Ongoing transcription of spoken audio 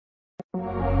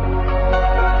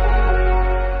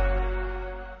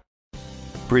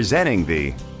Presenting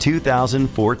the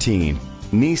 2014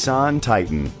 Nissan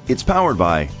Titan. It's powered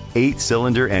by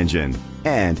 8-cylinder engine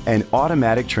and an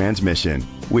automatic transmission.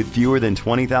 With fewer than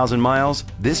 20,000 miles,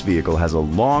 this vehicle has a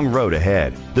long road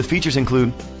ahead. The features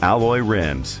include alloy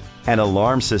rims, an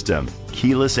alarm system,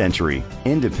 keyless entry,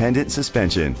 independent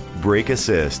suspension, brake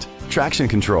assist, traction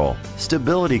control,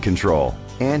 stability control,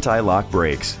 anti-lock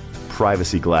brakes,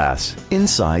 privacy glass.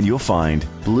 Inside you'll find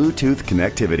Bluetooth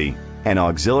connectivity, an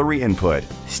auxiliary input,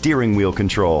 steering wheel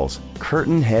controls,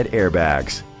 curtain head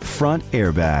airbags, front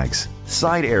airbags,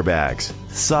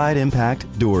 side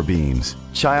impact door beams,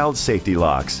 child safety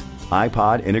locks,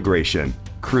 iPod integration,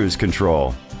 cruise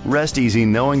control. Rest easy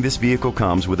knowing this vehicle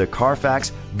comes with a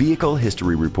Carfax Vehicle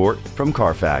History Report from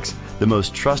Carfax, the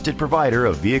most trusted provider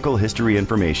of vehicle history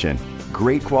information.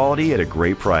 Great quality at a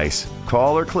great price.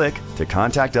 Call or click to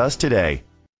contact us today.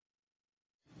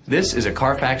 This is a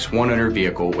Carfax one-owner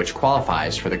vehicle which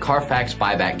qualifies for the Carfax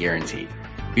buyback guarantee.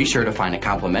 Be sure to find a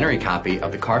complimentary copy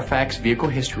of the Carfax Vehicle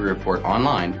History Report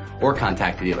online or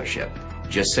contact the dealership.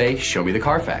 Just say, "Show me the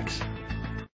Carfax."